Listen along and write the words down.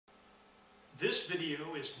This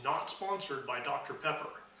video is not sponsored by Dr.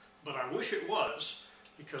 Pepper, but I wish it was,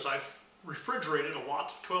 because I've refrigerated a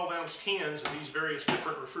lot of 12-ounce cans in these various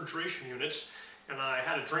different refrigeration units, and I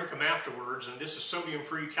had to drink them afterwards, and this is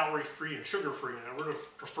sodium-free, calorie-free, and sugar-free, and I would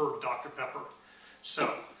have preferred Dr. Pepper.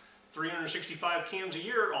 So, 365 cans a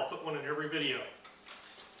year, I'll put one in every video.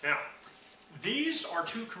 Now, these are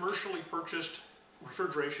two commercially purchased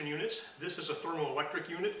refrigeration units. This is a Thermo-Electric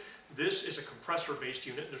unit. This is a compressor-based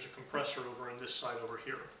unit. There's a compressor over on this side over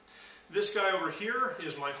here. This guy over here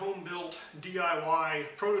is my home-built DIY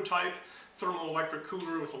prototype Thermo-Electric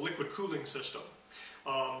cooler with a liquid cooling system.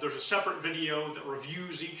 There's a separate video that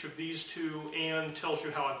reviews each of these two and tells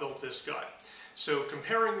you how I built this guy. So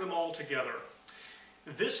comparing them all together,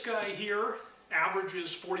 this guy here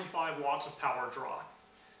averages 45 watts of power draw.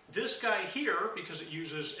 This guy here, because it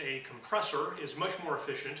uses a compressor, is much more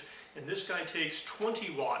efficient, and this guy takes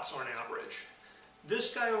 20 watts on average.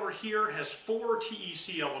 This guy over here has 4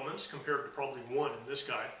 TEC elements compared to probably 1 in this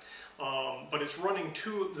guy, but it's running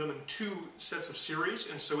 2 of them in 2 sets of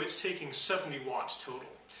series, and so it's taking 70 watts total.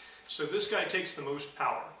 So this guy takes the most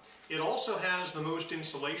power. It also has the most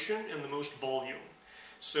insulation and the most volume.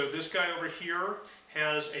 So this guy over here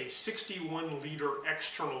has a 61-liter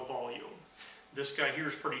external volume. This guy here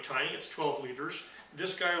is pretty tiny, it's 12 liters.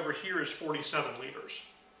 This guy over here is 47 liters.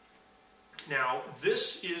 Now,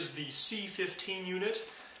 this is the C15 unit,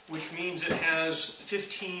 which means it has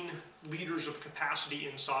 15 liters of capacity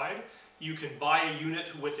inside. You can buy a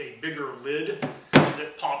unit with a bigger lid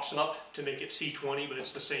that pops up to make it C20, but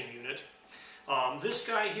it's the same unit. This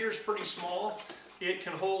guy here is pretty small. It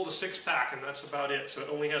can hold a 6-pack, and that's about it, so it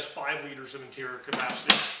only has 5 liters of interior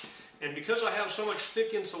capacity. And because I have so much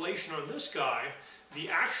thick insulation on this guy, the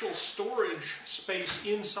actual storage space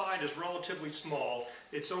inside is relatively small.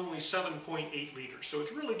 It's only 7.8 liters, so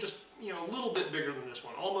it's really just, a little bit bigger than this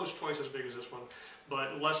one, almost twice as big as this one,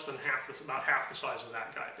 but less than about half the size of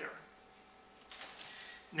that guy there.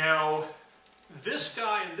 Now, this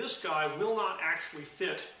guy and this guy will not actually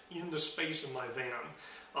fit in the space in my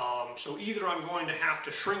van. So either I'm going to have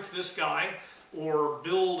to shrink this guy or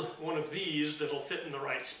build one of these that'll fit in the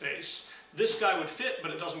right space. This guy would fit, but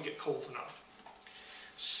it doesn't get cold enough.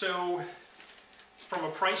 So, from a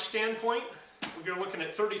price standpoint, we're looking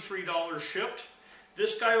at $33 shipped.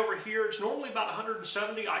 This guy over here, it's normally about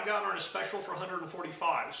 $170. I got on a special for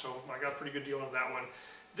 $145, so I got a pretty good deal on that one.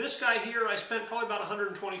 This guy here, I spent probably about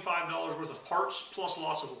 $125 worth of parts, plus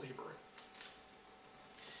lots of labor.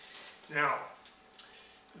 Now,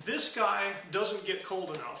 this guy doesn't get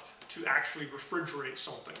cold enough to actually refrigerate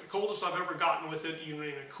something. The coldest I've ever gotten with it, even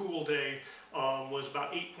in a cool day, was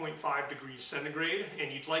about 8.5 degrees centigrade, and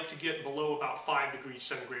you'd like to get below about 5 degrees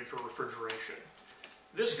centigrade for refrigeration.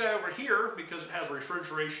 This guy over here, because it has a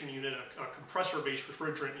refrigeration unit, a compressor-based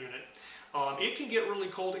refrigerant unit, it can get really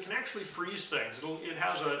cold. It can actually freeze things. It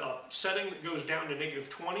has a setting that goes down to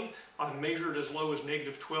 -20. I've measured as low as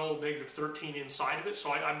 -12, -13 inside of it.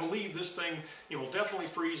 So I believe this thing will definitely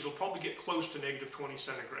freeze. It'll probably get close to -20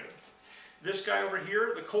 centigrade. This guy over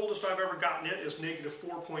here, the coldest I've ever gotten it is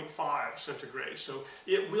 -4.5 centigrade. So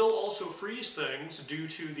it will also freeze things due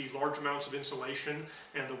to the large amounts of insulation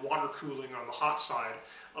and the water cooling on the hot side.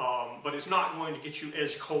 But it's not going to get you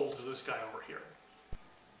as cold as this guy over here.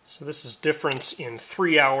 So this is difference in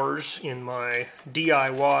 3 hours in my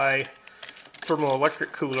DIY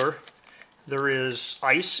Thermo-Electric cooler. There is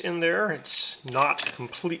ice in there. It's not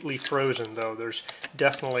completely frozen though. There's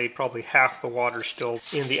definitely probably half the water still.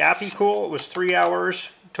 In the Alpicool, it was 3 hours,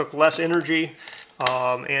 took less energy,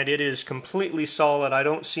 and it is completely solid. I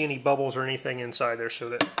don't see any bubbles or anything inside there, so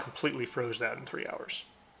that completely froze that in 3 hours.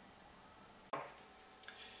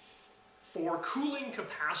 For cooling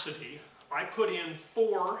capacity, I put in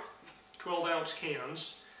 4 12-ounce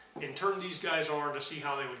cans and turned these guys on to see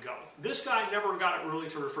how they would go. This guy never got it really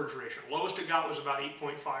to refrigeration. Lowest it got was about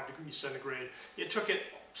 8.5 degrees centigrade. It took it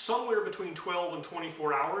somewhere between 12 and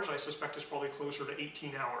 24 hours. I suspect it's probably closer to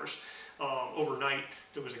 18 hours. Overnight,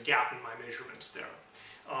 there was a gap in my measurements there.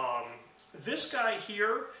 This guy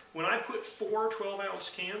here, when I put 4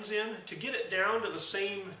 12-ounce cans in, to get it down to the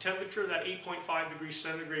same temperature, that 8.5 degrees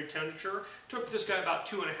centigrade temperature, took this guy about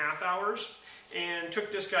 2.5 hours, and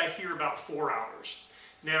took this guy here about 4 hours.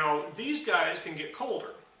 Now, these guys can get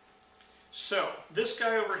colder. So, this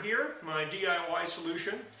guy over here, my DIY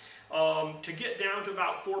solution, to get down to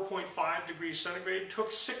about 4.5 degrees centigrade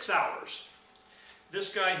took 6 hours. This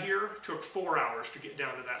guy here took 4 hours to get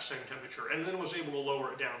down to that same temperature, and then was able to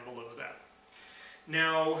lower it down below that.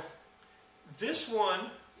 Now, this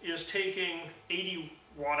one is taking 80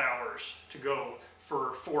 watt hours to go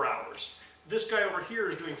for 4 hours. This guy over here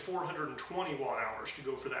is doing 420 watt hours to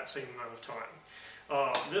go for that same amount of time.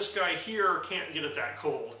 This guy here can't get it that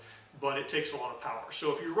cold, but it takes a lot of power.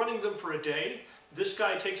 So if you're running them for a day, this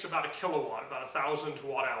guy takes about a kilowatt, about 1,000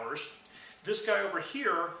 watt hours. This guy over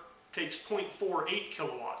here takes 0.48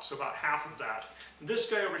 kilowatts, so about half of that. This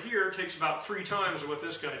guy over here takes about 3 times what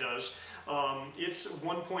this guy does. It's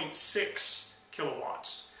 1.6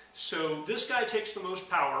 kilowatts. So this guy takes the most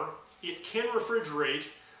power. It can refrigerate.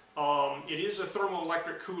 It is a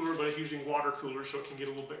thermoelectric cooler, but it's using water cooler, so it can get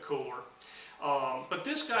a little bit colder. But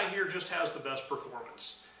this guy here just has the best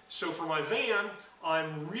performance. So for my van,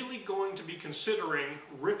 I'm really going to be considering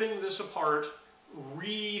ripping this apart,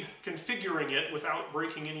 reconfiguring it without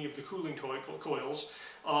breaking any of the cooling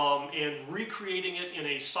coils, and recreating it in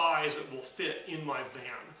a size that will fit in my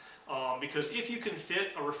van. Because if you can fit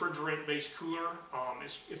a refrigerant-based cooler,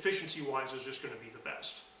 efficiency-wise is just going to be the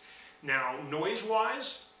best. Now,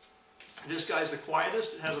 noise-wise, this guy's the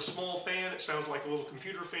quietest. It has a small fan. It sounds like a little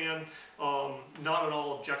computer fan. Not at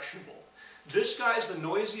all objectionable. This guy's the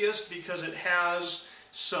noisiest because it has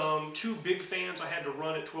two big fans I had to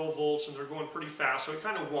run at 12 volts, and they're going pretty fast, so it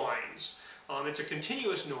kind of whines. It's a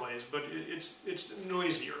continuous noise, but it's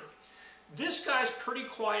noisier. This guy's pretty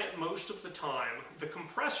quiet most of the time. The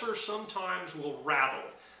compressor sometimes will rattle.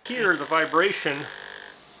 Here, the vibration,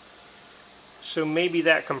 so maybe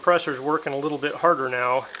that compressor's working a little bit harder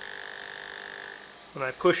now. When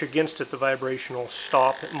I push against it, the vibration will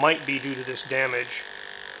stop. It might be due to this damage.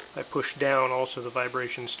 If I push down, also the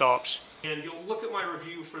vibration stops. And you'll look at my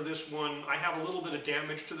review for this one. I have a little bit of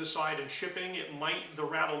damage to the side in shipping. The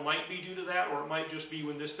rattle might be due to that, or it might just be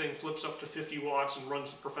when this thing flips up to 50 watts and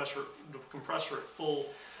runs the compressor at full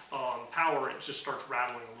power, it just starts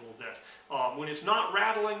rattling a little bit. When it's not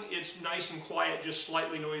rattling, it's nice and quiet, just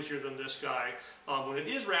slightly noisier than this guy. When it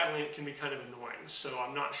is rattling, it can be kind of annoying. So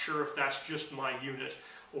I'm not sure if that's just my unit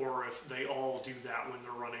or if they all do that when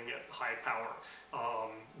they're running at high power.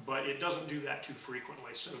 But it doesn't do that too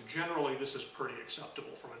frequently, so generally this is pretty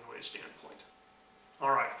acceptable from a noise standpoint.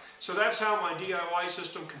 Alright, so that's how my DIY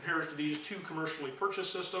system compares to these two commercially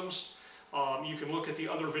purchased systems. You can look at the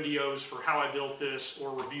other videos for how I built this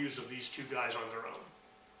or reviews of these two guys on their own.